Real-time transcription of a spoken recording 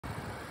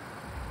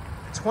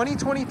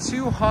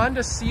2022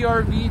 Honda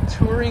CR-V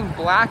Touring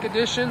Black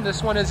Edition.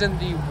 This one is in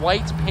the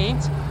white paint.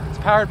 It's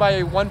powered by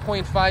a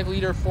 1.5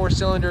 liter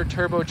 4-cylinder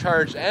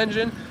turbocharged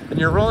engine, and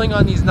you're rolling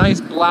on these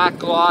nice black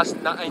gloss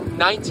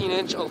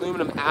 19-inch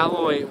aluminum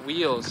alloy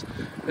wheels.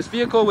 This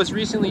vehicle was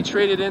recently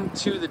traded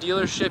into the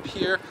dealership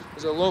here. It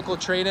was a local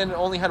trade-in. It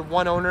only had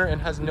one owner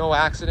and has no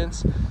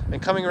accidents. And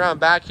coming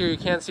around back here, you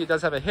can see it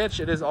does have a hitch.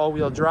 It is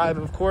all-wheel drive,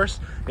 of course.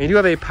 And you do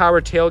have a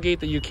power tailgate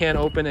that you can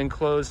open and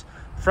close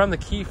from the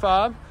key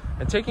fob.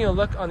 And taking a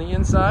look on the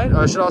inside,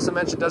 I should also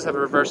mention it does have a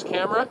reverse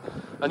camera.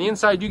 On the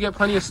inside, you do get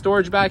plenty of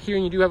storage back here,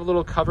 and you do have a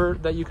little cover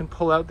that you can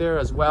pull out there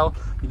as well.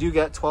 You do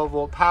get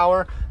 12-volt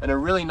power and a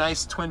really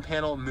nice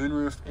twin-panel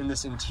moonroof in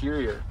this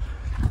interior.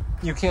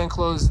 You can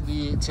close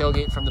the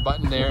tailgate from the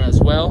button there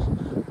as well.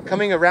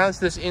 Coming around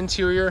to this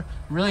interior,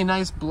 really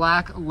nice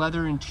black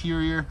leather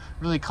interior,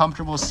 really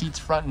comfortable seats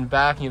front and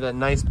back, and you have that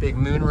nice big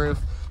moonroof.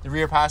 The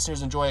rear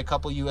passengers enjoy a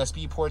couple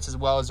USB ports as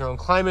well as their own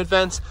climate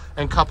vents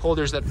and cup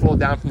holders that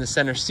fold down from the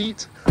center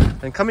seat.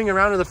 And coming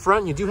around to the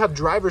front, you do have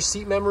driver's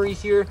seat memory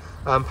here,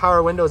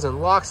 power windows and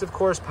locks, of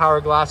course,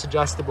 power glass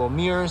adjustable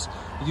mirrors.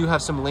 You do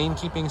have some lane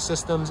keeping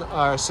system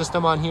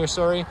on here,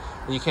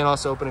 and you can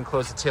also open and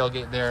close the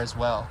tailgate there as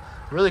well.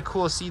 Really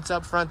cool seats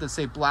up front that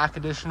say Black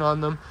Edition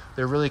on them.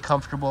 They're really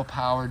comfortable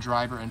power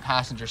driver and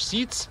passenger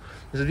seats.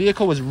 The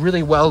vehicle was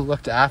really well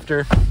looked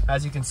after.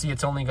 As you can see,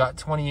 it's only got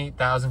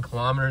 28,000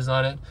 kilometers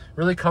on it.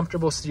 Really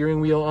comfortable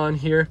steering wheel on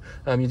here.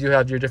 You do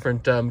have your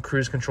different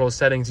cruise control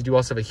settings. You do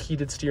also have a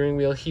heated steering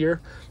wheel here.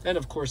 And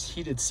of course,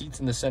 heated seats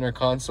in the center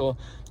console.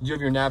 You do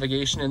have your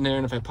navigation in there.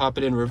 And if I pop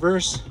it in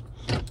reverse,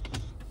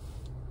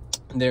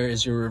 there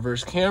is your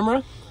reverse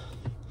camera.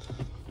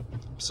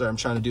 Sorry, I'm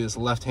trying to do this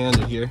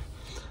left-handed here.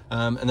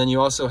 And then you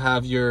also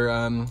have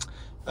your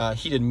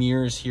heated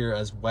mirrors here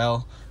as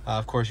well.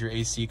 Of course, your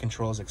AC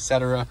controls,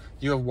 etc.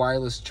 You have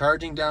wireless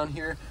charging down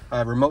here,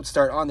 remote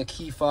start on the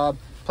key fob,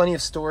 plenty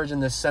of storage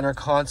in this center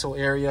console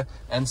area,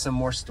 and some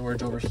more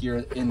storage over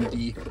here in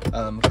the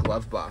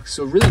glove box.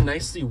 So really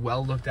nicely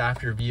well looked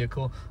after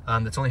vehicle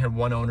that's only had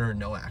one owner and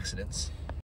no accidents.